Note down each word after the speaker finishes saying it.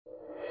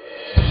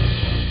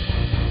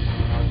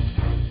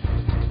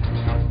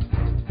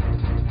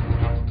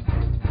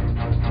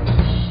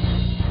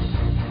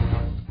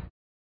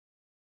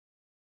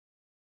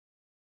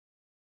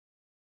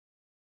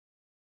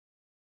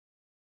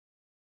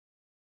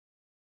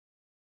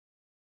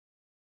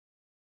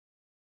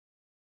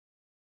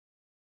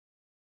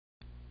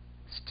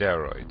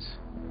Steroids,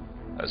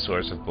 a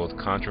source of both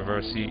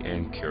controversy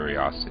and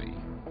curiosity,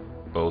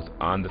 both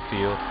on the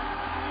field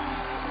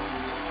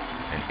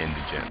and in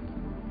the gym.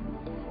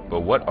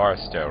 But what are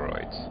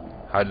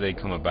steroids? How do they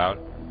come about?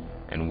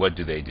 And what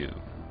do they do?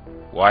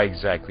 Why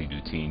exactly do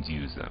teens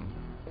use them?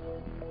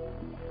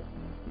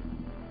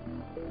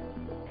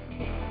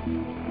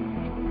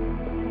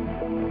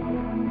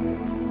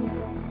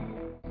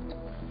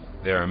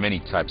 There are many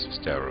types of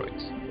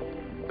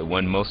steroids. The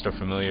one most are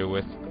familiar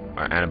with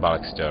are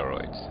anabolic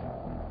steroids.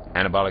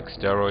 Anabolic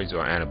steroids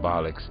or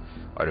anabolics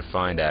are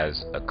defined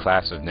as a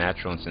class of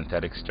natural and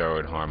synthetic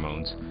steroid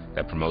hormones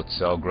that promote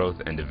cell growth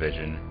and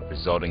division,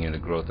 resulting in the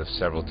growth of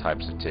several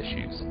types of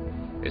tissues,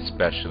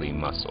 especially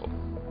muscle.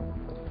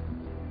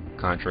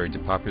 Contrary to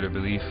popular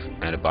belief,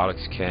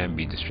 anabolics can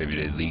be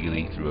distributed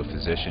legally through a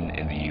physician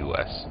in the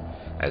US,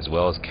 as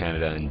well as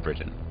Canada and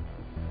Britain.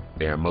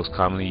 They are most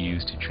commonly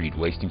used to treat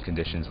wasting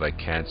conditions like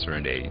cancer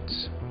and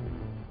AIDS.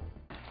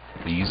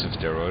 The use of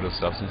steroidal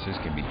substances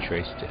can be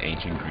traced to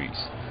ancient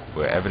Greece,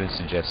 where evidence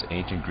suggests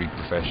ancient Greek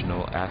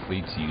professional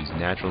athletes used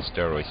natural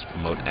steroids to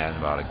promote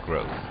anabolic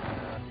growth.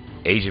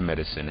 Asian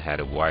medicine had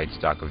a wide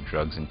stock of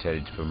drugs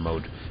intended to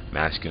promote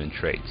masculine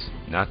traits,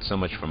 not so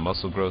much for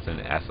muscle growth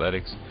and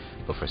athletics,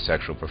 but for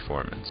sexual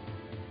performance.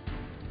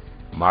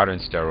 Modern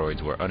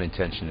steroids were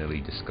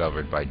unintentionally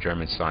discovered by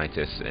German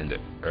scientists in the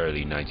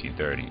early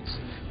 1930s,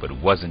 but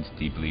wasn't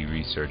deeply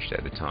researched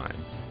at the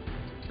time.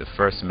 The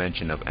first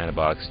mention of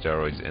anabolic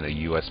steroids in a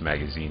US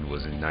magazine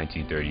was in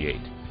 1938,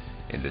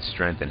 in the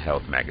Strength and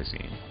Health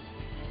magazine.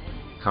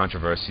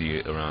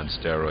 Controversy around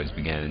steroids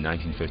began in the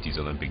 1950s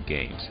Olympic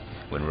Games,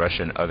 when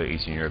Russia and other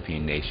Eastern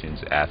European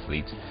nations'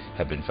 athletes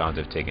had been found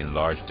to have taken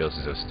large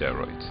doses of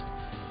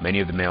steroids. Many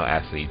of the male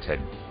athletes had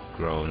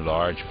grown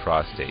large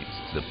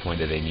prostates to the point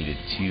that they needed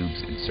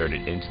tubes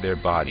inserted into their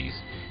bodies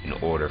in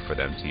order for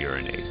them to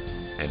urinate,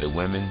 and the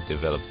women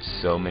developed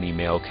so many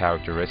male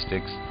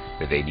characteristics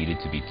that they needed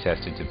to be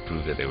tested to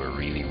prove that they were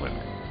really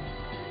women.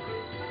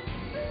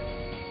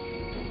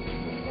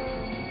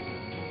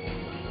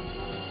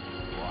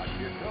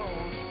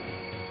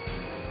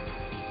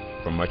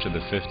 For much of the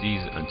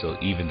 50s until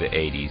even the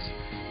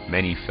 80s,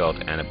 many felt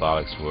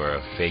anabolics were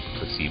a fake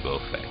placebo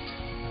effect.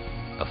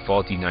 A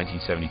faulty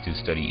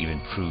 1972 study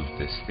even proved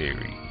this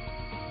theory.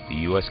 The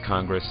U.S.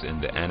 Congress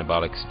in the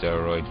Anabolic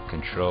Steroid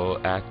Control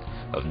Act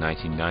of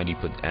 1990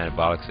 put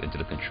anabolics into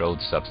the Controlled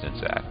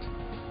Substance Act.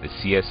 The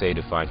CSA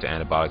defines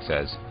anabolics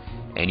as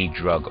any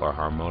drug or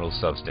hormonal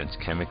substance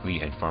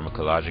chemically and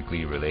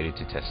pharmacologically related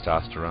to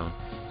testosterone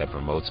that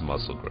promotes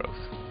muscle growth.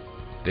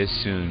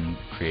 This soon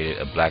created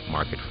a black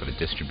market for the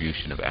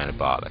distribution of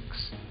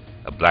anabolics,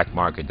 a black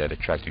market that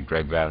attracted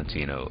Greg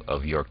Valentino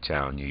of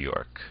Yorktown, New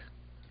York.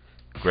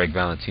 Greg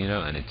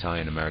Valentino, an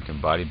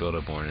Italian-American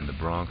bodybuilder born in the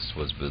Bronx,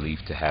 was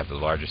believed to have the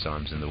largest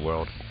arms in the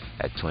world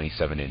at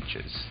 27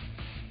 inches.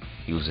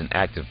 He was an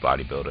active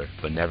bodybuilder,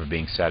 but never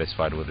being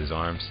satisfied with his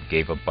arms,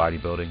 gave up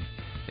bodybuilding,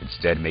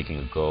 instead making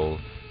a goal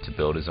to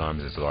build his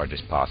arms as large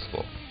as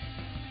possible.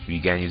 He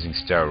began using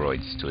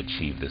steroids to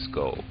achieve this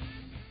goal.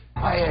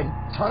 I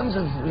had tons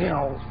of,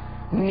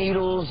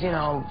 needles,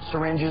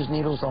 syringes,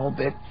 needles, the whole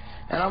bit.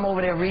 And I'm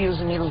over there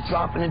reusing needles,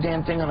 dropping the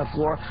damn thing on the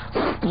floor,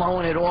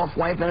 blowing it off,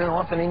 wiping it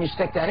off, and then you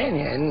stick that in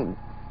you, and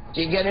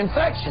you get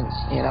infections,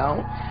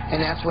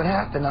 And that's what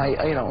happened. I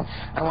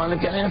wound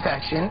up getting an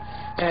infection,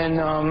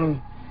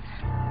 and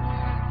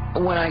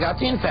when I got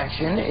the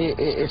infection,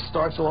 it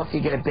starts off,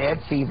 you get a bad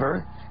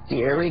fever,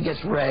 the area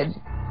gets red,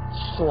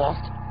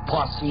 soft,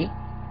 pussy.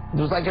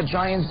 There was like a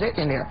giant zit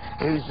in there.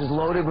 It was just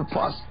loaded with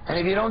pus. And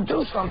if you don't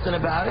do something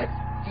about it,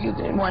 you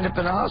can wind up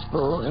in a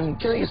hospital and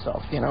kill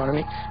yourself, you know what I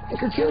mean? It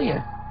could kill you.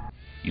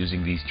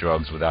 Using these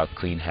drugs without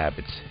clean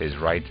habits, his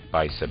right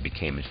bicep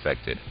became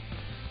infected.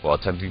 While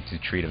attempting to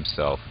treat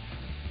himself,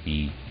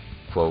 he,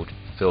 quote,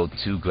 filled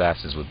 2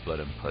 glasses with blood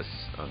and pus,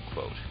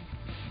 unquote.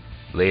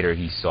 Later,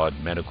 he sought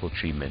medical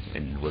treatment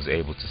and was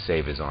able to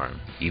save his arm,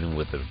 even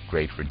with a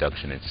great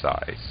reduction in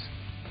size.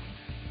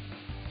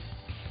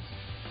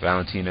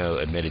 Valentino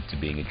admitted to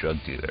being a drug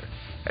dealer,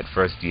 at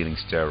first dealing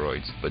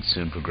steroids, but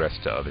soon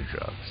progressed to other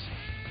drugs.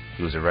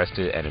 He was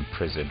arrested and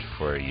imprisoned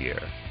for a year.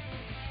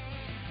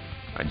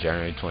 On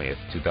January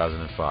 20th,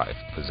 2005,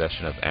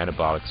 possession of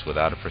anabolics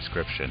without a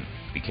prescription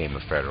became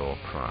a federal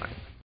crime.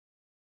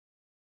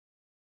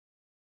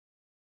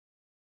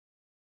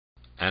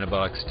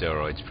 Anabolic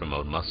steroids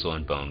promote muscle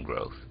and bone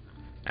growth.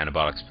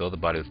 Anabolics fill the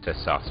body with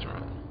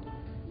testosterone.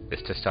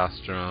 This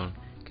testosterone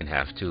can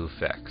have 2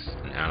 effects,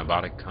 an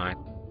anabolic kind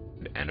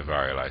and a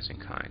viralizing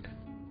kind.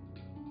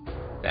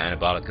 The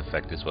anabolic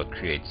effect is what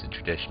creates the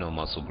traditional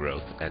muscle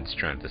growth and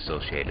strength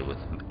associated with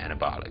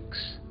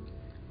anabolics.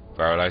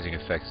 Viralizing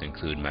effects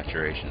include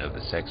maturation of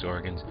the sex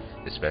organs,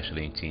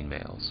 especially in teen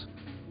males.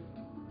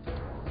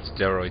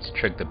 Steroids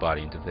trick the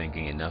body into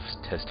thinking enough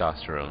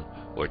testosterone,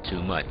 or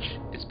too much,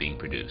 is being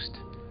produced.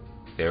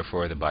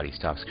 Therefore, the body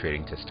stops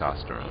creating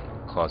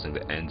testosterone, causing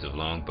the ends of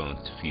long bones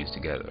to fuse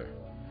together.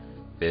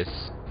 This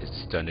is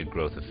the stunted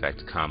growth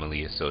effect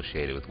commonly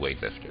associated with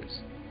weightlifters.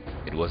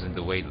 It wasn't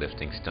the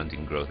weightlifting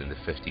stunting growth in the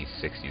 50s,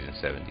 60s, and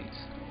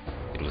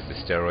 70s. It was the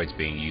steroids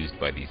being used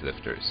by these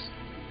lifters.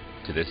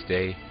 To this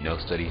day, no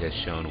study has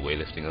shown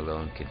weightlifting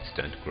alone can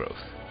stunt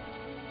growth.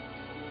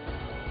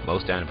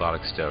 Most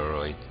anabolic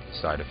steroid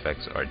side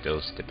effects are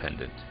dose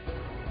dependent.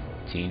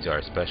 Teens are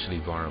especially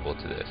vulnerable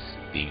to this,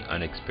 being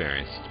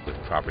unexperienced with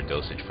proper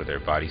dosage for their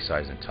body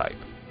size and type.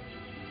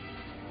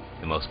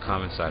 The most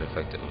common side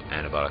effect of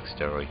anabolic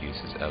steroid use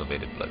is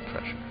elevated blood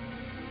pressure.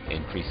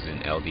 Increases in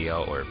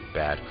LDL or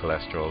bad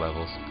cholesterol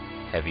levels,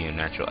 heavy and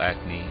natural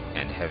acne,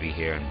 and heavy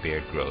hair and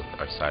beard growth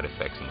are side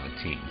effects among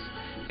teens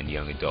and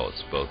young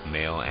adults, both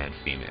male and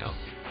female.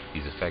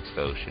 These effects,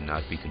 though, should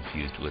not be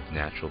confused with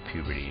natural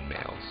puberty in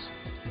males.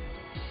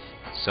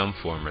 Some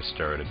former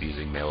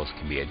steroid-abusing males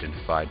can be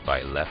identified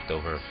by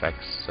leftover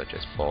effects such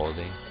as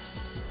balding,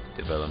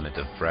 development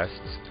of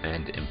breasts,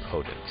 and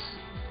impotence.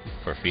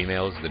 For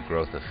females, the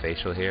growth of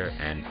facial hair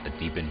and a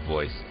deepened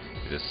voice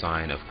is a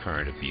sign of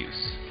current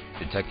abuse.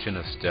 Detection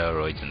of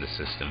steroids in the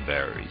system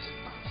varies.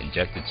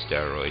 Injected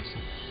steroids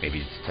may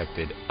be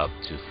detected up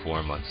to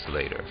 4 months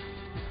later.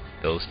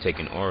 Those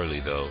taken orally,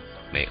 though,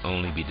 may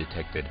only be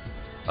detected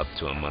up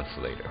to a month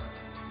later.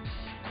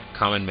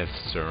 Common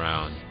myths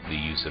surround the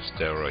use of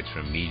steroids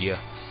from media,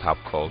 pop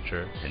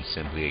culture, and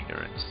simply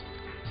ignorance.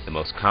 The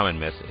most common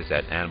myth is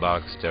that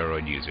anabolic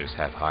steroid users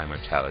have high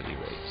mortality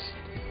rates.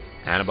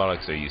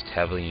 Anabolics are used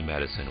heavily in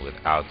medicine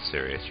without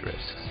serious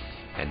risks,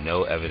 and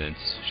no evidence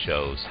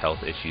shows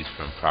health issues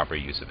from proper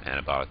use of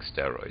anabolic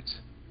steroids.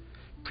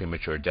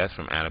 Premature death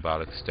from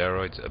anabolic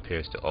steroids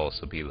appears to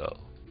also be low.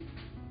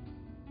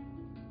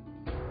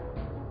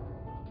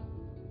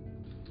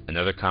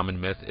 Another common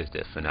myth is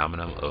the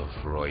phenomenon of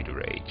roid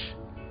rage.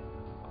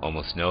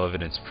 Almost no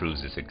evidence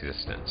proves its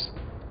existence.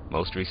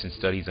 Most recent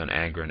studies on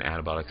anger and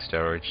anabolic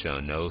steroids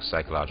show no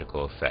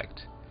psychological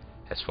effect.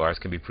 As far as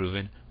can be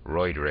proven,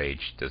 roid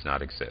rage does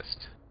not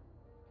exist.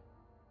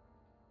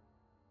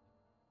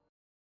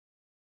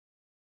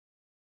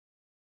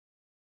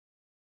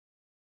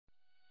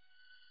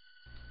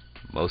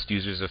 Most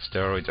users of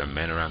steroids are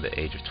men around the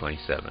age of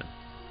 27.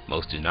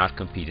 Most do not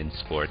compete in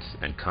sports,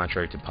 and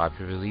contrary to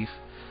popular belief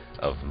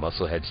of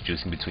muscleheads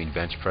juicing between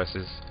bench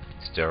presses,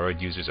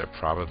 steroid users are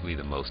probably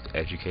the most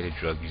educated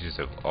drug users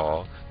of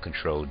all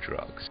controlled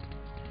drugs.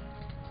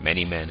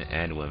 Many men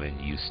and women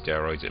use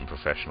steroids in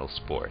professional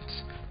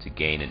sports to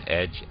gain an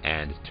edge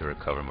and to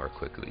recover more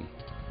quickly.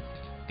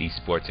 These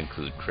sports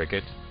include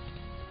cricket,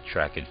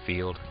 track and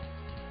field,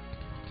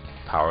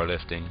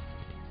 powerlifting,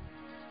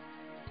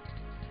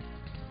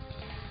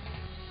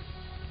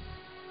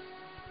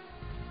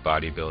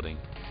 bodybuilding,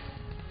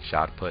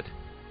 shot put,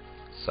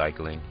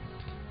 cycling,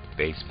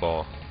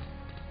 baseball,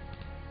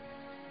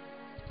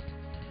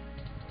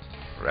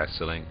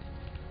 wrestling,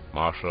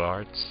 martial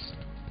arts,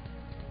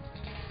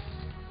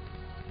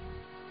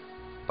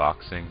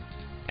 boxing,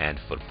 and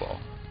football.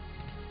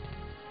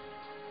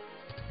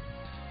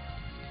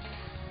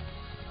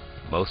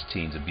 Most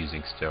teens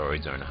abusing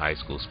steroids are in high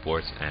school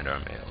sports and are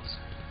males.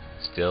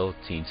 Still,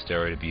 teen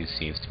steroid abuse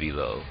seems to be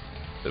low.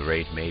 The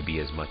rate may be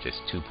as much as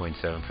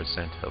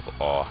 2.7% of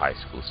all high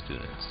school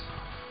students.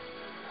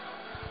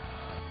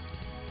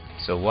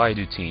 So why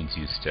do teens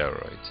use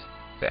steroids?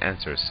 The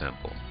answer is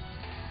simple.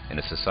 In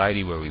a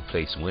society where we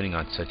place winning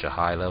on such a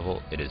high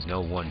level, it is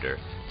no wonder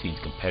teens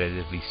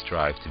competitively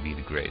strive to be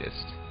the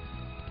greatest.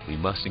 We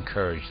must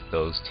encourage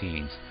those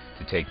teens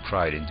to take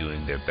pride in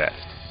doing their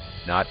best,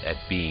 not at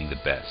being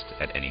the best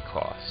at any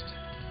cost.